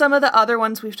relative to some of the other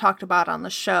ones we've talked about on the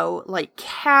show, like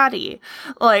Caddy,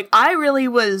 like I really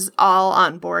was all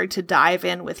on board to dive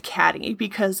in with Caddy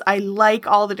because I like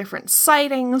all the different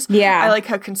sightings. Yeah. I like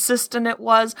how consistent it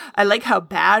was. I like how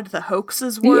bad the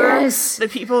hoaxes were. Yes. The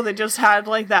people that just had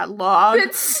like that log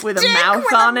with a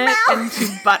mouth on it and 2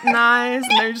 button eyes,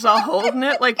 and they're just all holding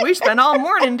it. Like, we spent all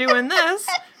morning doing this.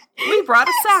 We brought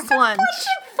a sack lunch.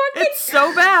 It's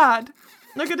so bad.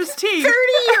 Look at his teeth.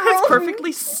 30-year-old. It's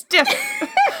perfectly stiff.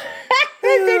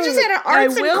 They just had an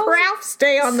arts and crafts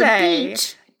day on the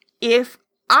beach. If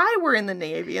I were in the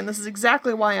Navy, and this is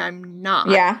exactly why I'm not,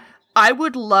 I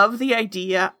would love the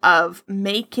idea of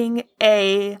making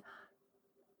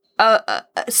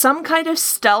some kind of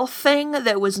stealth thing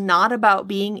that was not about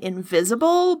being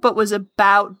invisible, but was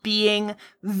about being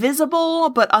visible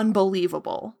but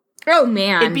unbelievable. Oh,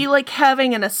 man. It'd be like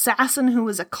having an assassin who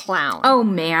was a clown. Oh,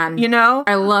 man. You know?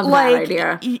 I love that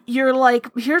idea. You're like,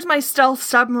 here's my stealth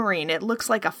submarine. It looks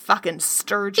like a fucking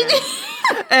sturgeon.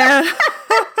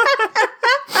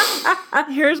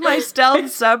 Here's my stealth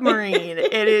submarine.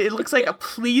 It looks like a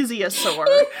plesiosaur.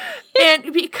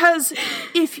 And because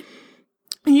if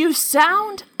you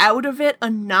sound out of it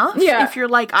enough, if you're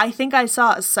like, I think I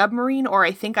saw a submarine, or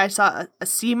I think I saw a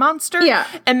sea monster.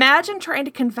 Imagine trying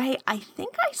to convey, I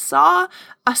think I saw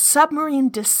a submarine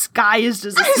disguised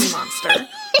as a sea monster.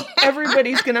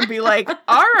 Everybody's gonna be like,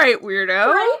 all right,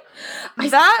 weirdo. Right?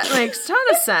 That makes a ton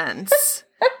of sense.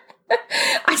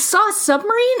 I saw a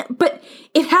submarine, but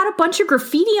it had a bunch of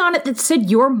graffiti on it that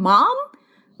said, your mom?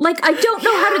 Like, I don't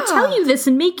know how to tell you this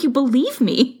and make you believe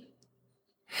me.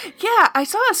 Yeah, I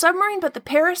saw a submarine, but the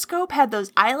periscope had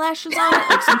those eyelashes on it,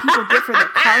 like some people get for their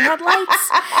car headlights.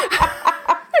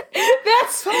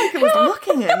 That's felt like it was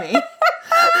looking at me. No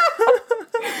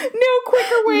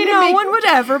quicker way to No one would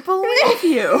ever believe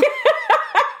you.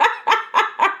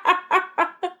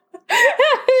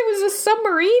 It was a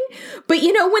submarine, but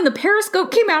you know, when the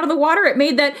periscope came out of the water, it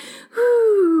made that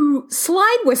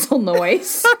slide whistle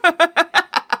noise.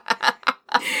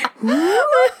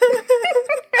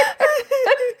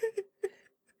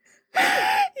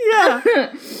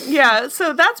 Yeah,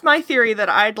 so that's my theory that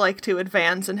I'd like to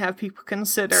advance and have people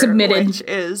consider. Submitted. Which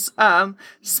is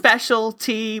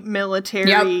specialty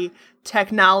military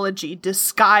technology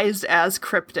disguised as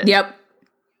krypton. Yep.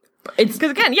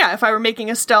 Because again, if I were making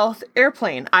a stealth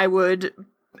airplane, I would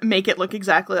make it look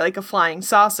exactly like a flying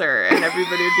saucer, and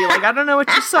everybody would be like, I don't know what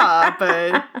you saw,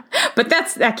 but... But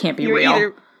that can't be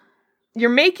real. You're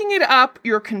making it up,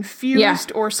 you're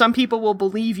confused, or some people will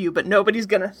believe you, but nobody's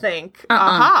gonna think,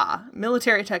 aha,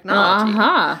 military technology.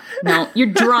 No, you're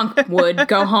drunk, Wood.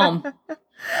 Go home.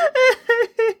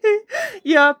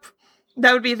 Yep.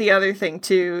 That would be the other thing,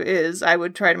 too, is I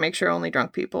would try to make sure only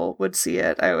drunk people would see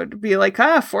it. I would be like,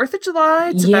 4th of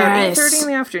July, it's about 8:30 in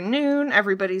the afternoon.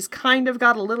 Everybody's kind of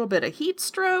got a little bit of heat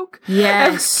stroke.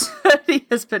 Yes. Everybody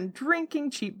has been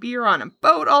drinking cheap beer on a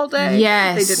boat all day.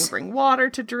 Yes. They didn't bring water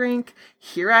to drink.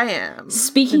 Here I am.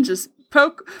 Speaking... Just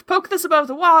poke this above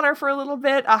the water for a little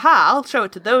bit. Aha, I'll show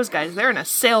it to those guys. They're in a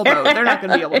sailboat. They're not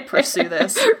going to be able to pursue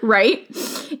this. Right?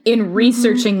 In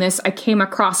researching this, I came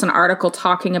across an article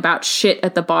talking about shit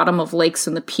at the bottom of lakes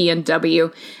in the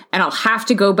PNW, and I'll have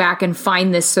to go back and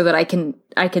find this so that I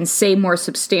can say more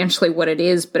substantially what it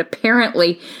is, but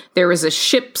apparently there was a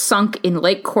ship sunk in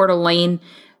Lake Coeur d'Alene.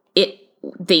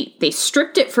 They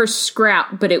stripped it for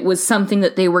scrap, but it was something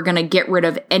that they were going to get rid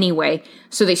of anyway.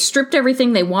 So they stripped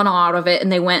everything they want out of it,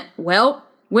 and they went, well,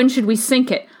 when should we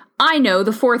sink it? I know, the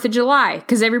 4th of July,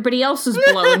 because everybody else is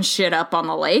blowing shit up on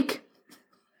the lake.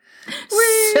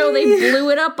 Whee! So they blew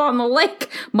it up on the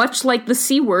lake, much like the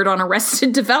C word on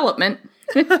Arrested Development.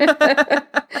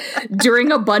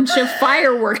 During a bunch of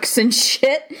fireworks and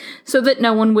shit, so that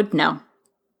no one would know.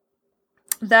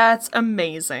 That's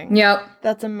amazing. Yep.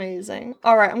 That's amazing.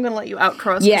 All right, I'm going to let you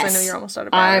outcross because I know you're almost out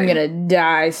of battery. I'm going to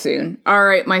die soon. All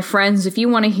right, my friends, if you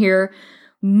want to hear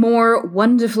more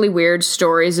wonderfully weird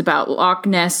stories about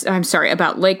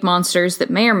about lake monsters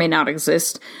that may or may not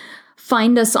exist,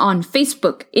 find us on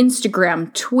Facebook,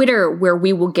 Instagram, Twitter, where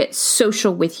we will get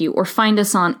social with you, or find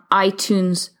us on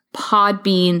iTunes,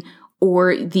 Podbean,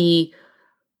 or the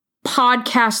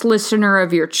podcast listener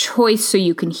of your choice so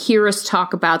you can hear us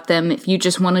talk about them. If you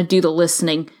just want to do the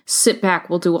listening, sit back,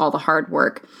 we'll do all the hard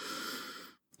work.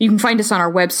 You can find us on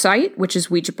our website, which is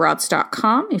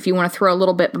ouijabroads.com. If you want to throw a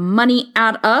little bit of money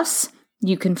at us,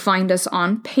 you can find us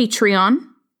on Patreon.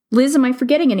 Liz, am I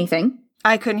forgetting anything?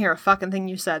 I couldn't hear a fucking thing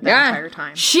you said that entire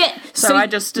time. Shit! So I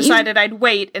just decided I'd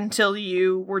wait until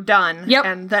you were done. Yep.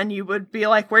 And then you would be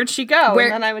like, where'd she go?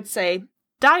 And then I would say,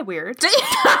 die weird.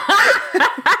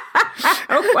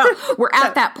 Oh, well, we're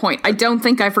at that point. I don't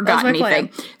think I forgot anything.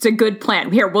 Plan. It's a good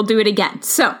plan. Here, we'll do it again.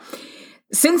 So,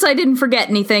 since I didn't forget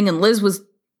anything and Liz was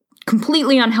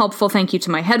completely unhelpful, thank you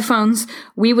to my headphones,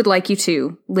 we would like you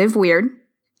to live weird,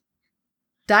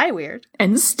 die weird,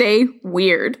 and stay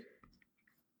weird.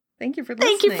 Thank you for listening.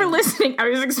 Thank you for listening. I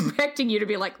was expecting you to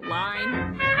be like,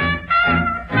 line.